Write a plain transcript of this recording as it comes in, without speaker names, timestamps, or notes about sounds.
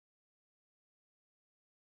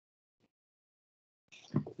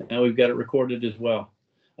And we've got it recorded as well.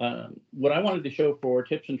 What I wanted to show for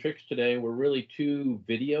tips and tricks today were really two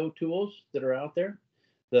video tools that are out there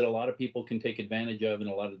that a lot of people can take advantage of in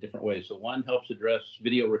a lot of different ways. So one helps address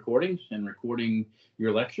video recordings and recording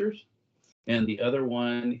your lectures. And the other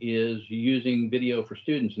one is using video for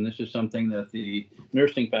students. And this is something that the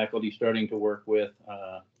nursing faculty is starting to work with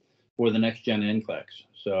for the next gen NCLEX.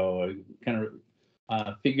 So I kind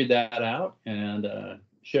of figured that out and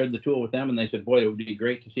shared the tool with them. And they said, boy, it would be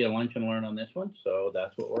great to see a lunch and learn on this one. So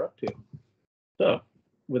that's what we're up to. So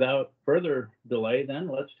without further delay, then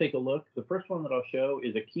let's take a look. The first one that I'll show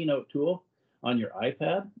is a Keynote tool on your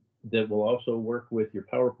iPad that will also work with your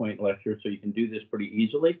PowerPoint lecture. So you can do this pretty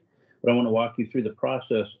easily. But I want to walk you through the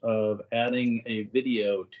process of adding a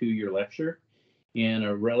video to your lecture in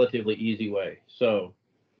a relatively easy way. So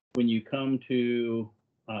when you come to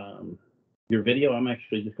your video, I'm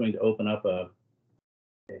actually just going to open up a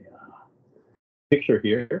picture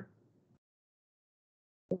here.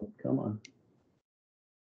 Come on.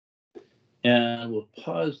 And we'll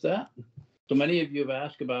pause that. So many of you have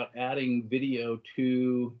asked about adding video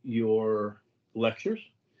to your lectures.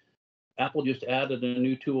 Apple just added a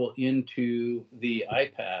new tool into the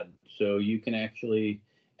iPad, so you can actually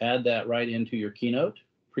add that right into your Keynote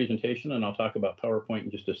presentation, and I'll talk about PowerPoint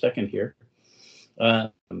in just a second here.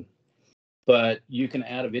 But you can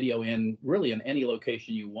add a video in really in any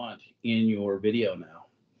location you want in your video now.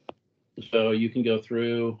 So you can go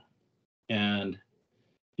through and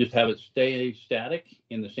just have it stay static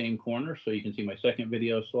in the same corner, so you can see my second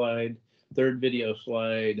video slide. Third video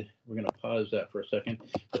slide, we're going to pause that for a second.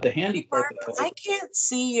 But the handy part, I can't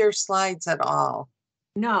see your slides at all.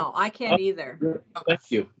 No, I can't either. Thank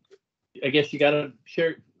you. I guess you got to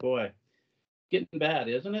share. Boy, getting bad,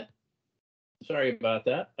 isn't it? Sorry about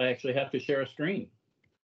that. I actually have to share a screen.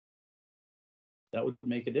 That would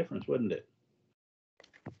make a difference, wouldn't it?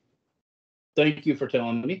 Thank you for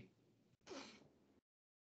telling me.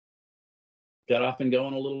 Got off and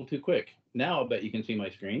going a little too quick. Now I bet you can see my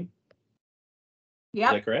screen. Yep.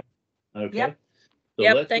 Is that correct? Okay. Yep. So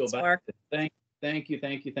Yep, let's thanks, go back. Mark. Thank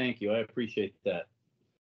you. I appreciate that.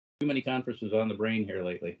 Too many conferences on the brain here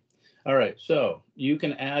lately. All right, so you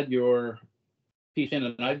can add your piece in,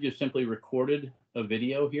 and I've just simply recorded a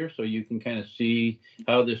video here so you can kind of see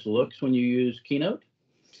how this looks when you use Keynote.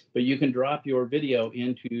 But you can drop your video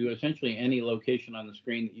into essentially any location on the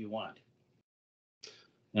screen that you want.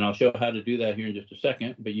 And I'll show how to do that here in just a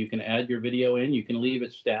second, but you can add your video in. You can leave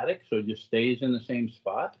it static, so it just stays in the same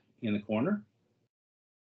spot in the corner.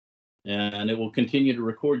 And it will continue to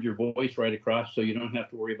record your voice right across, so you don't have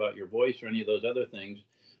to worry about your voice or any of those other things.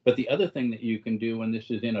 But the other thing that you can do when this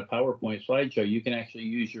is in a PowerPoint slideshow, you can actually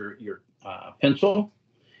use your pencil,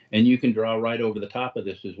 and you can draw right over the top of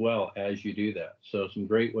this as well as you do that. So some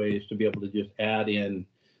great ways to be able to just add in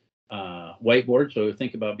whiteboard. So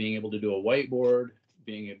think about being able to do a whiteboard,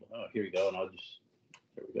 being able, oh, here you go, and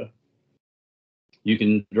there we go. You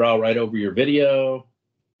can draw right over your video,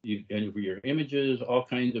 and over your images, all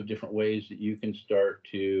kinds of different ways that you can start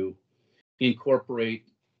to incorporate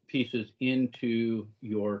pieces into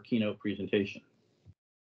your Keynote presentation.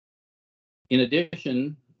 In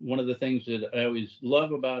addition, one of the things that I always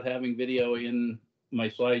love about having video in my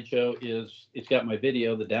slideshow is it's got my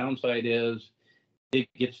video. The downside is it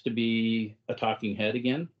gets to be a talking head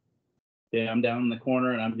again. Yeah, I'm down in the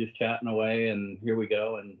corner and I'm just chatting away, and here we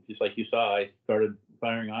go. And just like you saw, I started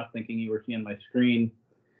firing off thinking you were seeing my screen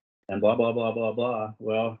and blah, blah, blah, blah, blah.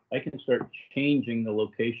 Well, I can start changing the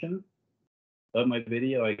location of my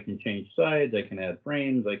video. I can change sides, I can add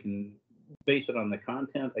frames, I can base it on the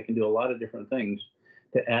content. I can do a lot of different things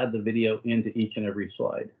to add the video into each and every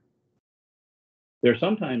slide. There are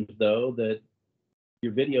sometimes, though, that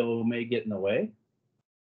your video may get in the way,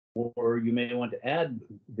 or you may want to add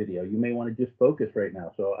video. You may want to just focus right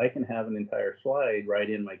now. So I can have an entire slide right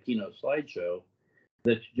in my Keynote slideshow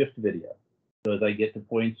that's just video. So as I get to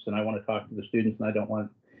points and I want to talk to the students and I don't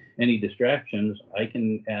want any distractions, I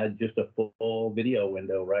can add just a full video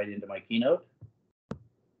window right into my Keynote.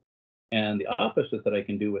 And the opposite that I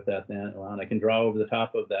can do with that then, well, I can draw over the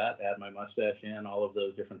top of that, add my mustache in, all of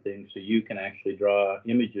those different things. So you can actually draw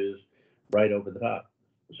images right over the top.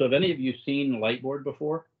 So have any of you seen Lightboard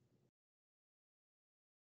before?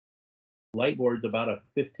 Lightboard's about a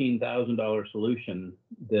 $15,000 solution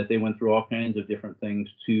that they went through all kinds of different things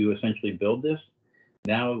to essentially build this.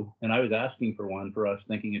 Now, and I was asking for one for us,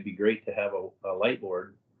 thinking it'd be great to have a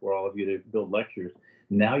Lightboard for all of you to build lectures.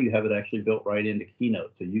 Now you have it actually built right into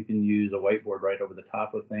Keynote. So you can use a whiteboard right over the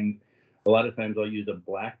top of things. A lot of times I'll use a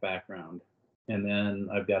black background, and then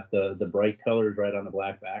I've got the bright colors right on the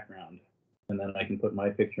black background. And then I can put my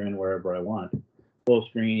picture in wherever I want. full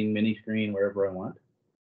screen, mini screen, wherever I want.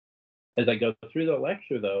 As I go through the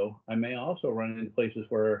lecture, though, I may also run into places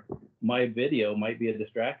where my video might be a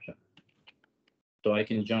distraction. So I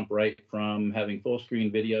can jump right from having full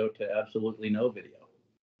screen video to absolutely no video.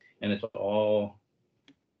 And it's all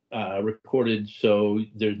recorded, so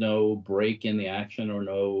there's no break in the action or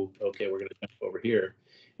no, okay, we're going to jump over here.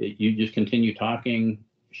 You just continue talking,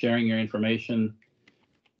 sharing your information.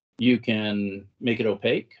 You can make it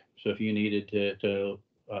opaque. So if you needed to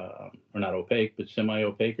or not opaque, but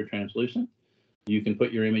semi-opaque or translucent, you can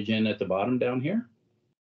put your image in at the bottom down here.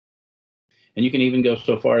 And you can even go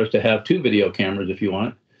so far as to have 2 video cameras if you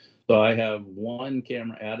want. So I have one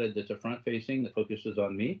camera added that's a front-facing that focuses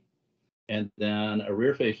on me, and then a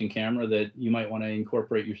rear-facing camera that you might want to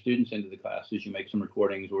incorporate your students into the class as you make some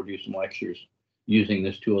recordings or do some lectures using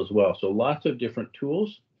this tool as well. So lots of different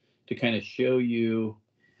tools to kind of show you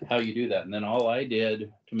how you do that. And then all I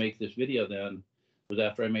did to make this video then was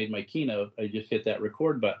after I made my keynote, I just hit that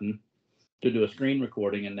record button to do a screen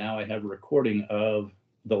recording. And now I have a recording of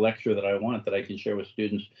the lecture that I want that I can share with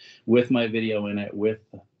students with my video in it, with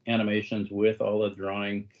animations, with all the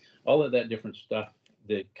drawing, all of that different stuff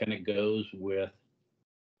that kind of goes with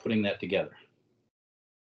putting that together.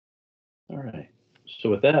 All right. So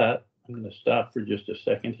with that, I'm going to stop for just a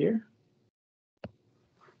second here.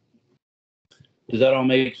 Does that all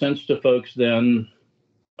make sense to folks then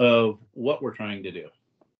of what we're trying to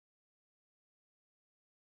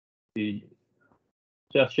do?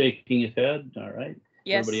 Seth shaking his head. All right.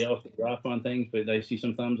 Yes. Everybody else is off on things, but I see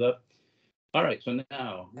some thumbs up. All right. So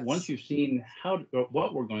now, Yes. once you've seen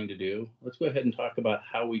what we're going to do, let's go ahead and talk about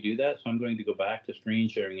how we do that. So I'm going to go back to screen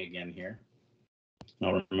sharing again here.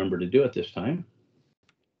 I'll remember to do it this time.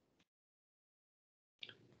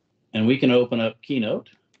 And we can open up Keynote.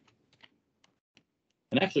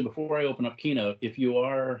 And actually, before I open up Keynote, if you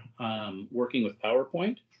are working with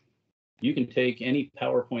PowerPoint, you can take any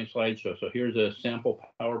PowerPoint slideshow. So here's a sample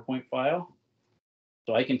PowerPoint file.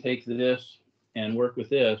 So I can take this and work with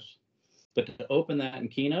this. But to open that in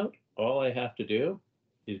Keynote, all I have to do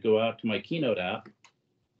is go out to my Keynote app,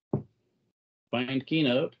 find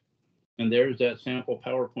Keynote, and there's that sample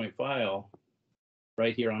PowerPoint file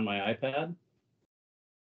right here on my iPad.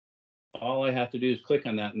 All I have to do is click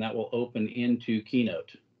on that, and that will open into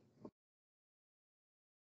Keynote.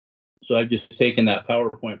 So I've just taken that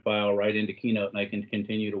PowerPoint file right into Keynote, and I can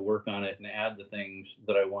continue to work on it and add the things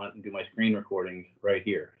that I want and do my screen recordings right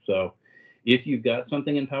here. So if you've got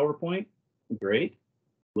something in PowerPoint, great.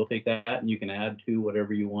 We'll take that, and you can add to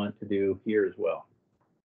whatever you want to do here as well.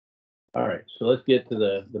 All right, so let's get to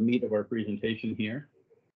the meat of our presentation here.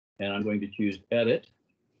 And I'm going to choose Edit.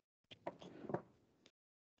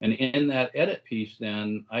 And in that edit piece,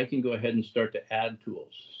 then I can go ahead and start to add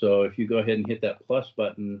tools. So if you go ahead and hit that plus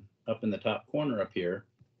button up in the top corner up here,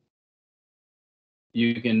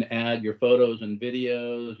 you can add your photos and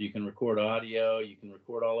videos, you can record audio, you can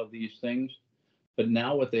record all of these things. But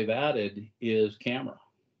now what they've added is camera.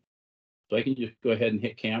 So I can just go ahead and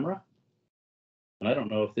hit camera. And I don't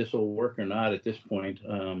know if this will work or not at this point.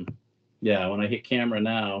 Yeah, when I hit camera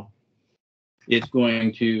now, it's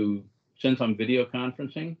going to, since I'm video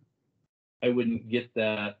conferencing, I wouldn't get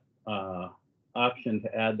that option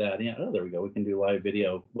to add that in. Oh, there we go. We can do live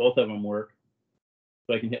video. Both of them work.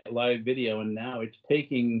 So I can hit live video, and now it's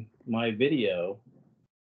taking my video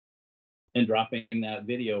and dropping that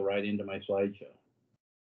video right into my slideshow.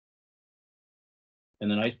 And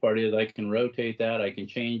the nice part is I can rotate that. I can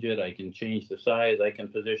change it. I can change the size. I can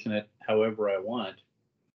position it however I want.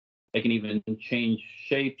 I can even change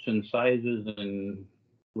shapes and sizes and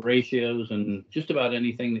ratios and just about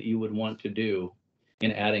anything that you would want to do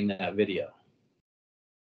in adding that video.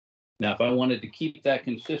 Now, if I wanted to keep that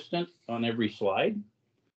consistent on every slide,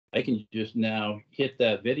 I can just now hit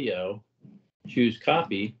that video, choose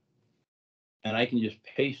copy, and I can just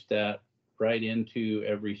paste that right into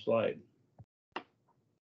every slide.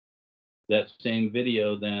 That same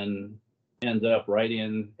video then ends up right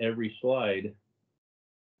in every slide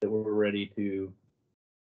that we're ready to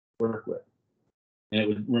work with. And it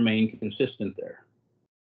would remain consistent there.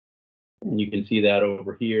 And you can see that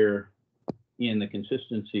over here in the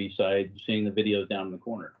consistency side, seeing the videos down in the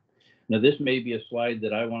corner. Now, this may be a slide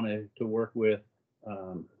that I wanted to work with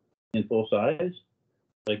in full size.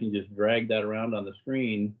 So I can just drag that around on the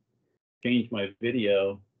screen, change my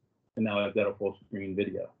video, and now I've got a full screen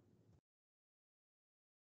video.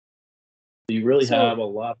 So you really have a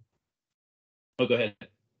lot. Oh, go ahead.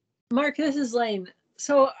 Mark, this is Lane.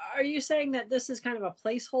 So are you saying that this is kind of a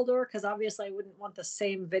placeholder? Because obviously I wouldn't want the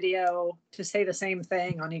same video to say the same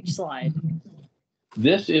thing on each slide.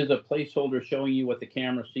 This is a placeholder showing you what the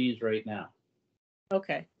camera sees right now.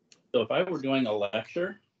 Okay. So if I were doing a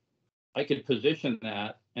lecture, I could position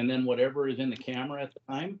that, and then whatever is in the camera at the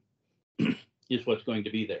time is what's going to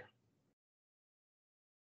be there.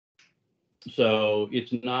 So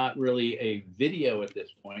it's not really a video at this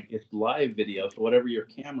point, it's live video. So whatever your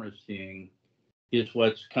camera is seeing is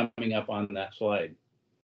what's coming up on that slide.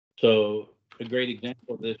 So a great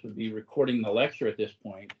example of this would be recording the lecture at this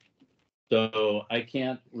point. So I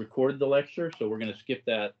can't record the lecture, so we're going to skip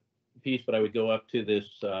that piece, but I would go up to this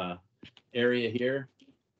area here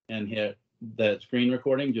and hit that screen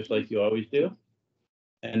recording, just like you always do.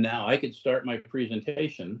 And now I could start my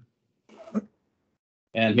presentation.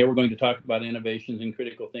 And here we're going to talk about innovations in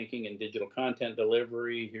critical thinking and digital content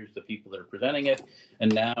delivery. Here's the people that are presenting it.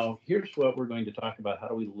 And now here's what we're going to talk about. How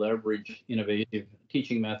do we leverage innovative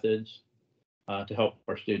teaching methods to help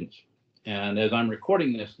our students? And as I'm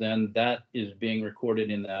recording this, then that is being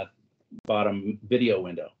recorded in that bottom video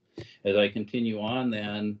window. As I continue on,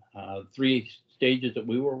 then 3 stages that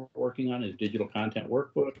we were working on is digital content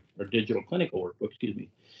workbook, or digital clinical workbook, excuse me,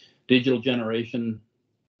 digital generation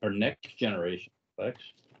or next generation,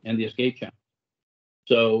 and the escape channel.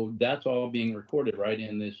 So that's all being recorded right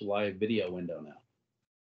in this live video window now.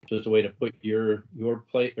 So it's a way to put your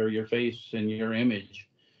plate or your face and your image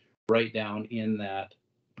right down in that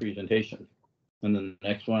presentation. And then the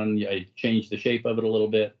next one, I changed the shape of it a little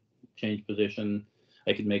bit, change position.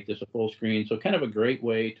 I could make this a full screen. So kind of a great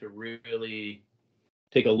way to really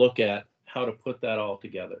take a look at how to put that all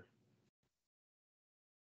together.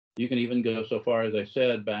 You can even go so far, as I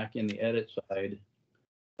said, back in the edit side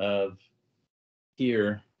of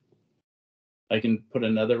here, I can put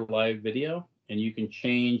another live video and you can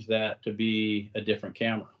change that to be a different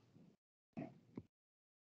camera.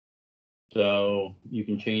 So you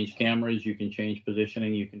can change cameras, you can change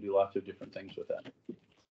positioning, you can do lots of different things with that.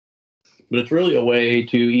 But it's really a way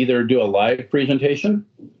to either do a live presentation.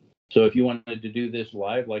 So if you wanted to do this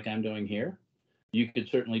live like I'm doing here, you could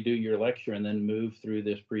certainly do your lecture and then move through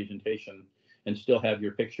this presentation and still have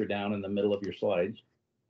your picture down in the middle of your slides.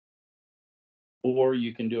 Or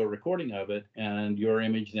you can do a recording of it, and your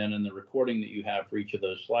image then and the recording that you have for each of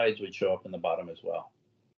those slides would show up in the bottom as well.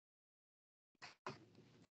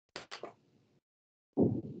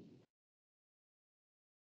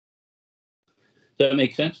 Does that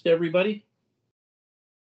make sense to everybody?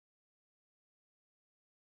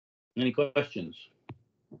 Any questions?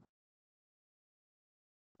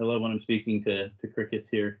 I love when I'm speaking to crickets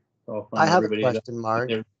here. All fun. I have Everybody a question, Mark.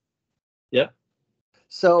 Yep.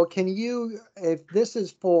 So can you, if this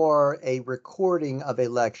is for a recording of a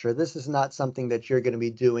lecture, this is not something that you're going to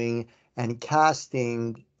be doing and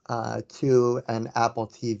casting to an Apple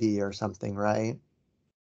TV or something, right?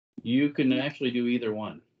 You can actually do either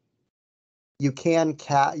one. You can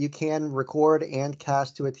record and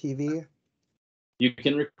cast to a TV? You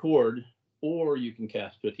can record or you can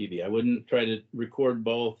cast to a TV. I wouldn't try to record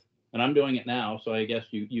both, and I'm doing it now, so I guess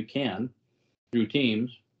you can through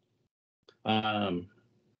Teams.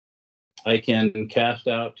 I can cast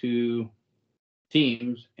out to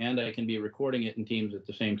Teams, and I can be recording it in Teams at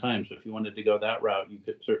the same time. So if you wanted to go that route, you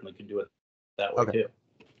certainly could do it that way too.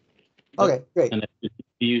 Okay, great. And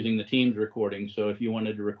be using the Teams recording. So if you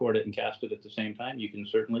wanted to record it and cast it at the same time, you can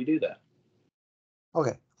certainly do that.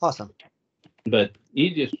 Okay, awesome. But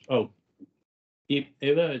easiest,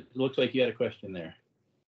 Eva, it looks like you had a question there.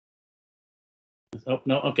 Oh,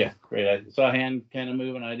 no, okay, great. I saw a hand kind of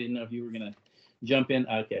moving. I didn't know if you were going to jump in.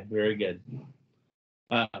 Okay, very good.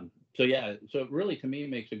 So yeah, so it really to me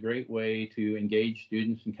makes a great way to engage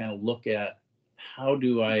students and kind of look at how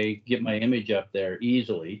do I get my image up there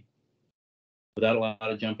easily without a lot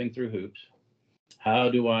of jumping through hoops. How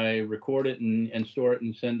do I record it and store it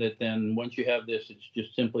and send it? Then once you have this, it's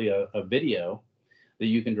just simply a video that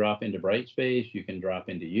you can drop into Brightspace, you can drop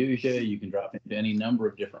into Usia, you can drop into any number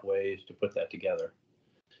of different ways to put that together.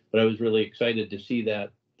 But I was really excited to see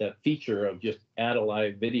that feature of just add a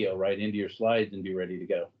live video right into your slides and be ready to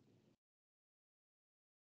go.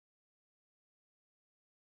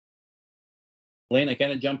 Lane, I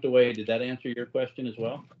kind of jumped away. Did that answer your question as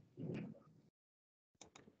well?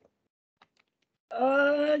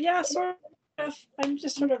 Yeah, sort of. I'm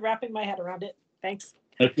just sort of wrapping my head around it. Thanks.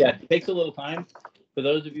 Yeah, it takes a little time. For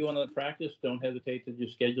those of you who want to practice, don't hesitate to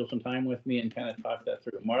just schedule some time with me and kind of talk that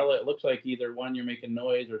through. Marla, it looks like either one, you're making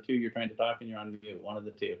noise, or two, you're trying to talk and you're on mute. One of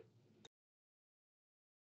the two.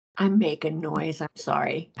 I'm making noise. I'm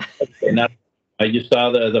sorry. Okay, now, I just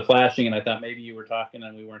saw the flashing and I thought maybe you were talking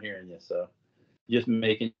and we weren't hearing you. So just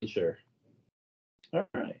making sure. All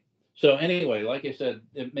right. So anyway, like I said,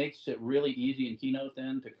 it makes it really easy in Keynote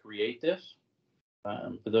then to create this.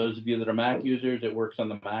 For those of you that are Mac users, it works on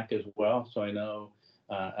the Mac as well. So I know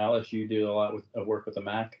Alice, you do a lot with work with the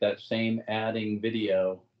Mac. That same adding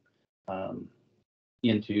video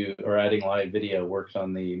into, or adding live video, works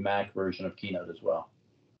on the Mac version of Keynote as well.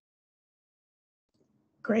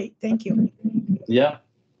 Great, thank you. Yeah.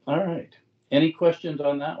 All right. Any questions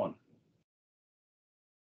on that one?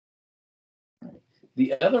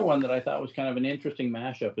 The other one that I thought was kind of an interesting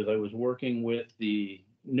mashup as I was working with the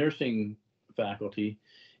nursing faculty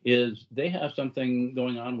is they have something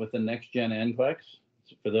going on with the next gen NCLEX.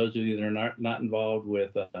 For those of you that are not involved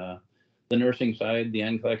with the nursing side, the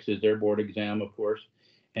NCLEX is their board exam, of course,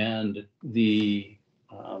 and the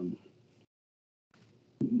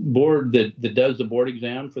board that does the board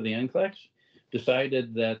exam for the NCLEX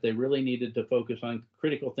decided that they really needed to focus on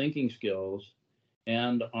critical thinking skills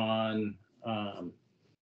and on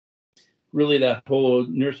really that whole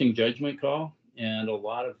nursing judgment call and a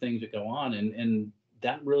lot of things that go on. And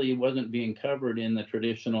that really wasn't being covered in the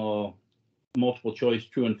traditional multiple choice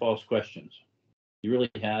true and false questions. You really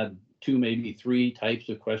had 2, maybe 3 types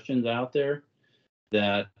of questions out there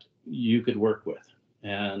that you could work with.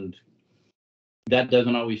 And that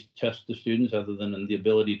doesn't always test the students other than the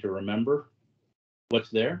ability to remember what's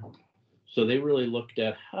there. So they really looked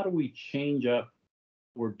at how do we change up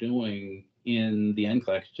what we're doing in the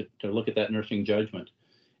NCLEX to look at that nursing judgment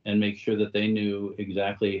and make sure that they knew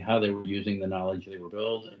exactly how they were using the knowledge they were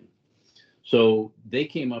building. So they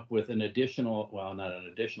came up with an additional, well, not an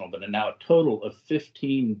additional, but now a total of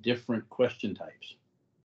 15 different question types,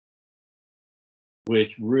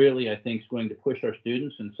 which really, I think, is going to push our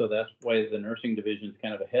students. And so that's why the nursing division is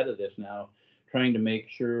kind of ahead of this now, trying to make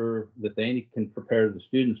sure that they can prepare the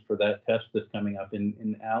students for that test that's coming up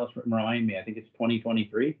in Alice, remind me, I think it's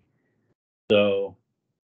 2023. So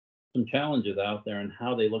some challenges out there and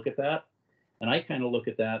how they look at that. And I kind of look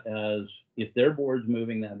at that as if their board's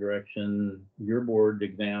moving that direction, your board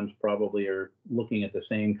exams probably are looking at the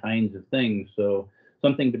same kinds of things. So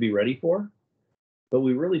something to be ready for. But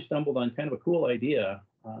we really stumbled on kind of a cool idea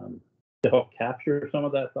to help capture some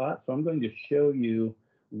of that thought. So I'm going to show you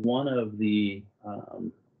one of the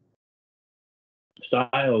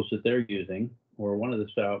styles that they're using, or one of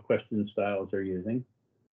the question styles they're using.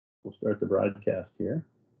 We'll start the broadcast here.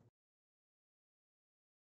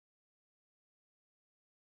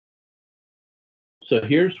 So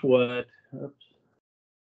here's what,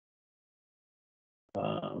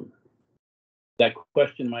 that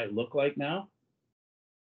question might look like now.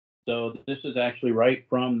 So this is actually right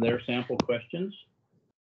from their sample questions.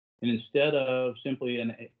 And instead of simply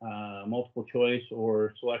a multiple choice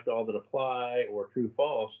or select all that apply or true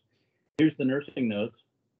false, here's the nursing notes.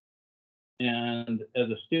 And as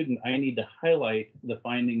a student, I need to highlight the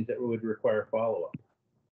findings that would require follow-up.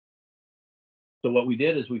 So what we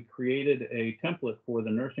did is we created a template for the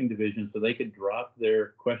nursing division so they could drop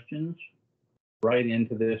their questions right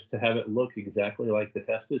into this to have it look exactly like the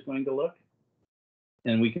test is going to look.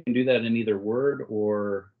 And we can do that in either Word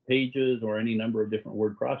or Pages or any number of different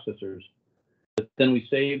word processors. But then we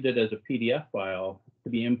saved it as a PDF file to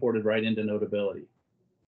be imported right into Notability.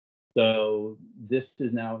 So this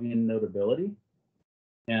is now in Notability.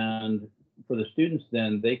 And for the students,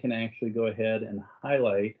 then they can actually go ahead and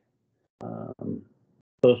highlight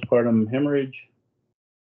postpartum hemorrhage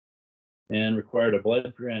and required a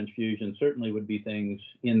blood transfusion. Certainly would be things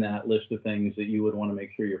in that list of things that you would want to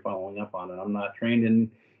make sure you're following up on. And I'm not trained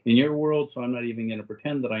in your world, so I'm not even going to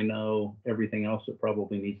pretend that I know everything else that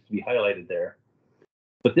probably needs to be highlighted there.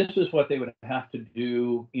 But this is what they would have to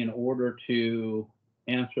do in order to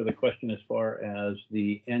answer the question as far as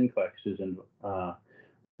the NCLEX is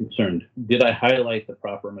concerned. Did I highlight the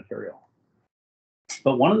proper material?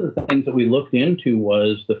 But one of the things that we looked into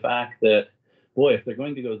was the fact that, boy, if they're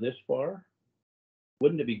going to go this far,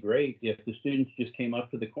 wouldn't it be great if the students just came up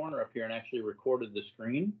to the corner up here and actually recorded the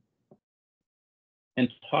screen and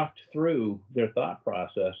talked through their thought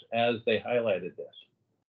process as they highlighted this?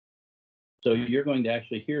 So you're going to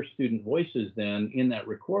actually hear student voices then in that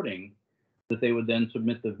recording that they would then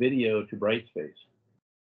submit the video to Brightspace.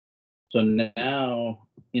 So now,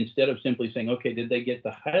 instead of simply saying, okay, did they get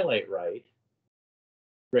the highlight right?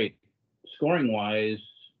 Great. Scoring wise,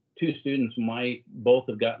 2 students might both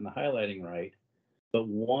have gotten the highlighting right, but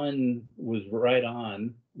one was right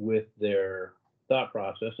on with their thought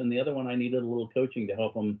process, and the other one I needed a little coaching to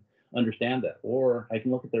help them understand that. Or I can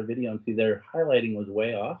look at their video and see their highlighting was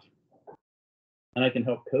way off, and I can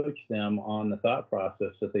help coach them on the thought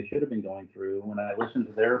process that they should have been going through when I listen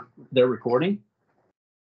to their recording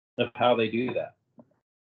of how they do that.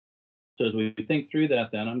 So as we think through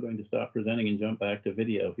that, then I'm going to stop presenting and jump back to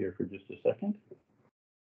video here for just a second.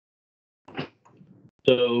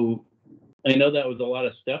 So I know that was a lot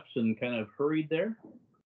of steps and kind of hurried there,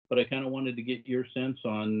 but I kind of wanted to get your sense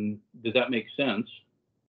on, does that make sense?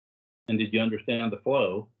 And did you understand the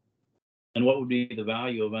flow? And what would be the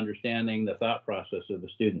value of understanding the thought process of the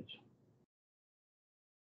students?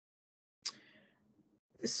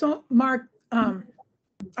 So, Mark,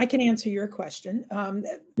 I can answer your question.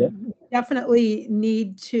 Yeah. Definitely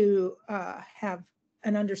need to have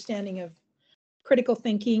an understanding of critical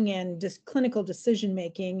thinking and just clinical decision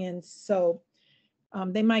making. And so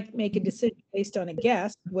they might make a decision based on a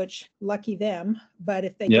guess, which lucky them. But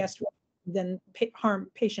if they Yep. guessed wrong, then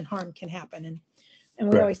patient harm can happen. And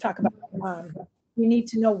we Correct. always talk about you need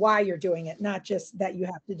to know why you're doing it, not just that you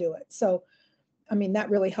have to do it. So, I mean, that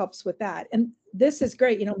really helps with that. And this is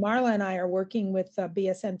great. You know, Marla and I are working with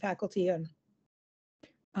BSN faculty on,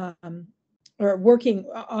 or working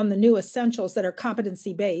on the new essentials that are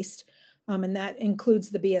competency based. And that includes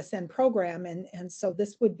the BSN program. And so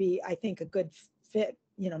this would be, I think, a good fit.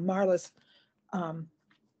 You know, Marla's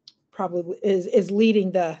probably is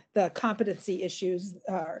leading the competency issues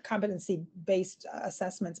or competency based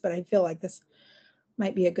assessments, but I feel like this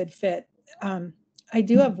might be a good fit. I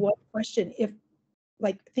do have one question. If,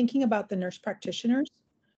 like, thinking about the nurse practitioners,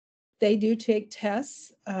 they do take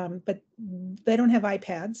tests, but they don't have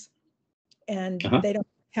iPads and they don't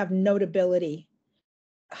have Notability.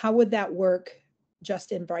 How would that work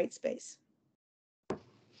just in Brightspace?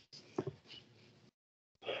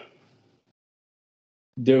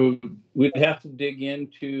 We'd have to dig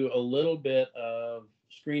into a little bit of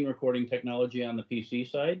screen recording technology on the PC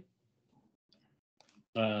side.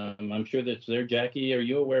 I'm sure that's there. Jackie, are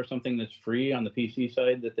you aware of something that's free on the PC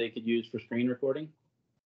side that they could use for screen recording?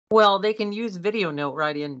 Well, they can use Video Note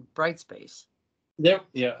right in Brightspace. There,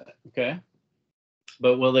 yeah, okay.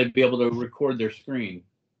 But will they be able to record their screen?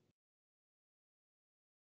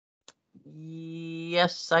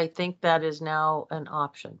 Yes, I think that is now an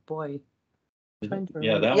option. Boy, trying to Yeah,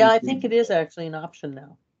 remember. that Yeah, I one's think good. it is actually an option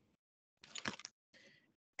now.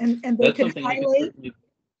 And they That's could something I could highlight. certainly.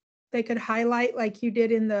 They could highlight like you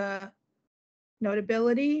did in the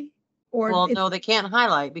Notability, or Well, no, they can't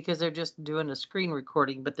highlight because they're just doing a screen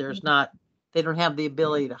recording, but there's not, they don't have the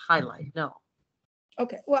ability to highlight. No.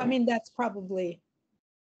 okay. Well, I mean, that's probably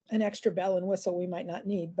an extra bell and whistle we might not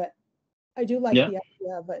need, but I do like Yeah. the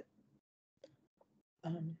idea of it.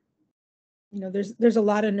 You know, there's a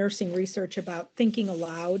lot of nursing research about thinking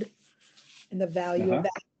aloud and the value of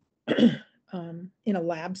that in a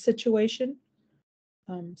lab situation.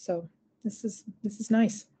 So this is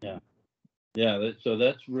nice. Yeah, so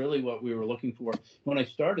that's really what we were looking for. When I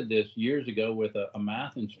started this years ago with a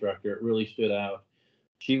math instructor, it really stood out.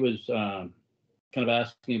 She was kind of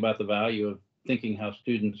asking about the value of thinking how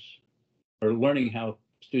students, or learning how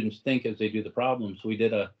students think as they do the problem. So we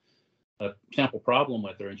did a sample problem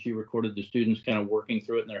with her, and she recorded the students kind of working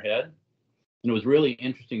through it in their head. And it was really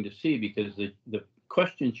interesting to see because the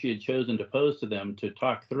question she had chosen to pose to them to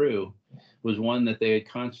talk through was one that they had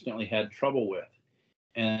constantly had trouble with.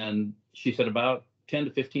 And she said about 10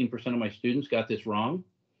 to 15% of my students got this wrong.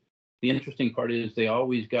 The interesting part is they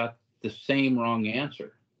always got the same wrong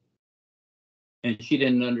answer. And she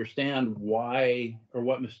didn't understand why or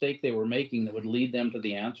what mistake they were making that would lead them to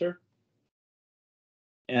the answer.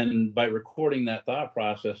 And by recording that thought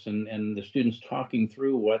process and the students talking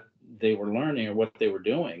through what they were learning or what they were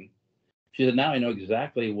doing, she said, now I know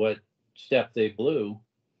exactly what step they blew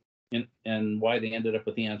and why they ended up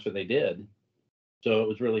with the answer they did. So it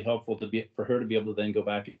was really helpful for her to be able to then go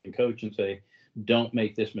back and coach and say, don't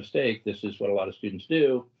make this mistake. This is what a lot of students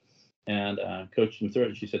do. And coach them through it.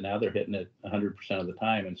 And she said, now they're hitting it 100% of the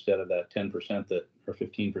time instead of that 10% or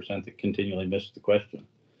 15% that continually missed the question.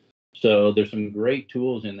 So there's some great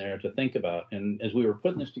tools in there to think about. And as we were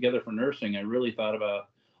putting this together for nursing, I really thought about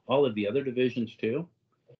all of the other divisions too.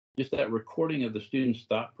 Just that recording of the student's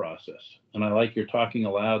thought process. And I like your talking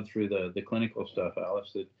aloud through the clinical stuff,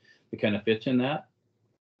 Alice, that kind of fits in that.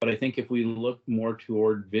 But I think if we look more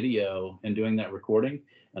toward video and doing that recording,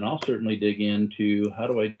 and I'll certainly dig into how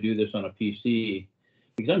do I do this on a PC,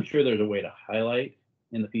 because I'm sure there's a way to highlight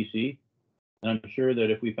in the PC. And I'm sure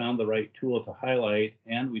that if we found the right tool to highlight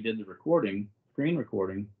and we did the recording, screen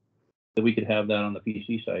recording, that we could have that on the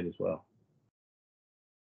PC side as well.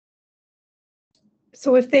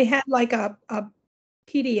 So if they had like a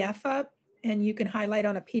PDF up and you can highlight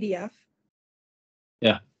on a PDF.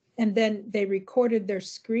 Yeah. And then they recorded their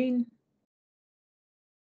screen.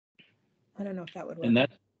 I don't know if that would work. And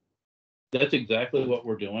that's exactly what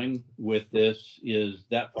we're doing with this is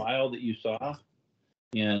that file that you saw.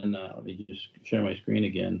 And let me just share my screen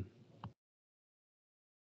again.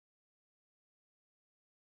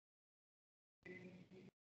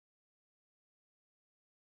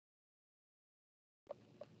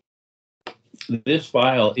 this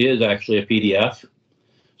file is actually a PDF.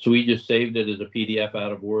 So we just saved it as a PDF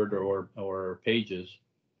out of Word or Pages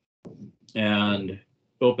and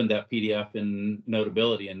opened that PDF in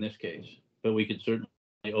Notability in this case. But we could certainly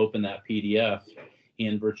open that PDF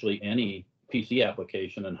in virtually any PC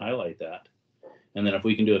application and highlight that. And then if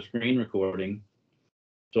we can do a screen recording,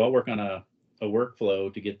 so I'll work on a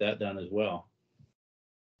workflow to get that done as well.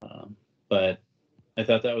 But I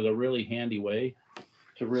thought that was a really handy way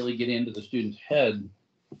to really get into the student's head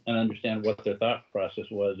and understand what their thought process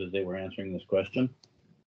was as they were answering this question.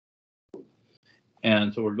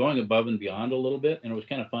 And so we're going above and beyond a little bit, and it was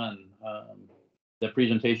kind of fun. The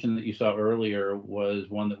presentation that you saw earlier was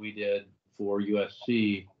one that we did for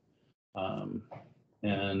USC,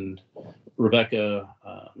 and Rebecca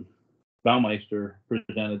Baumeister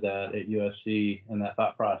presented that at USC and that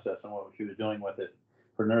thought process and what she was doing with it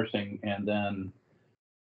for nursing. And then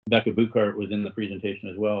Becca Buchart was in the presentation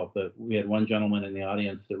as well, but we had one gentleman in the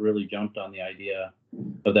audience that really jumped on the idea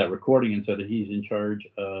of that recording and said that he's in charge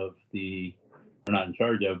of the, or not in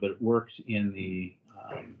charge of, but works in the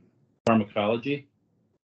pharmacology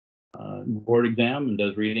board exam and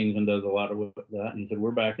does readings and does a lot of that. And he said,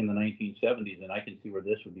 we're back in the 1970s and I can see where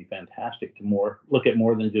this would be fantastic to look at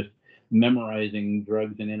more than just memorizing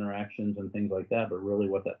drugs and interactions and things like that, but really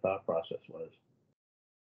what that thought process was.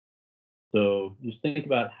 So just think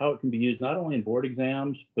about how it can be used not only in board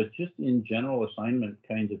exams, but just in general assignment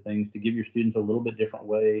kinds of things to give your students a little bit different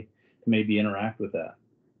way to maybe interact with that.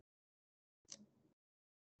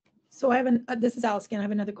 So I have this is Alice again. I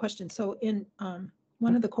have another question. So in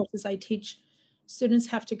one of the courses I teach, students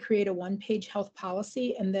have to create a one-page health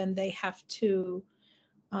policy, and then they have to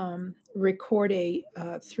record a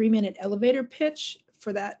 3-minute elevator pitch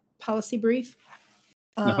for that policy brief.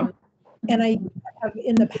 And I have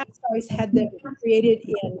in the past always had them created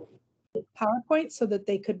in PowerPoint so that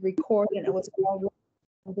they could record and it was all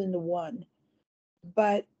rolled into one.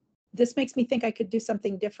 But this makes me think I could do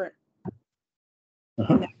something different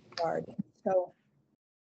in that regard. So,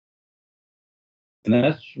 and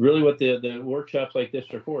that's really what the workshops like this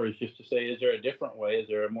are for, is just to say, is there a different way? Is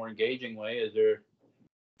there a more engaging way? Is there,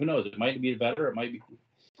 who knows, it might be better, it might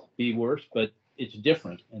be worse, but it's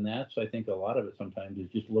different. And that's, I think, a lot of it sometimes is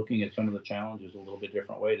just looking at some of the challenges a little bit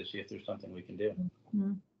different way to see if there's something we can do.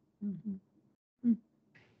 mm-hmm. Mm-hmm.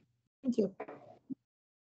 Thank you.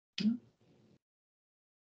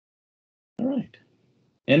 All right.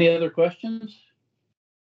 Any other questions?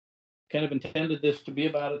 Kind of intended this to be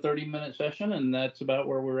about a 30-minute session, and that's about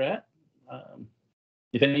where we're at.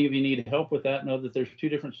 If any of you need help with that, know that there's 2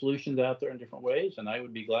 different solutions out there in different ways, and I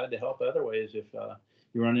would be glad to help other ways if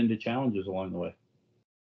you run into challenges along the way.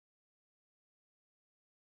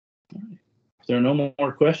 All right. If there are no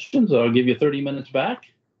more questions, I'll give you 30 minutes back,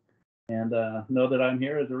 and know that I'm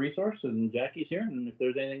here as a resource, and Jackie's here, and if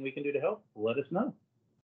there's anything we can do to help, let us know.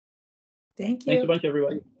 Thank you. Thanks a bunch,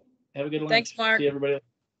 everybody. Have a good one. Thanks, Mark. See everybody else.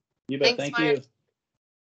 You bet. Thanks, Thank you. Mark.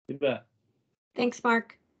 You bet. Thanks,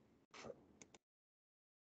 Mark.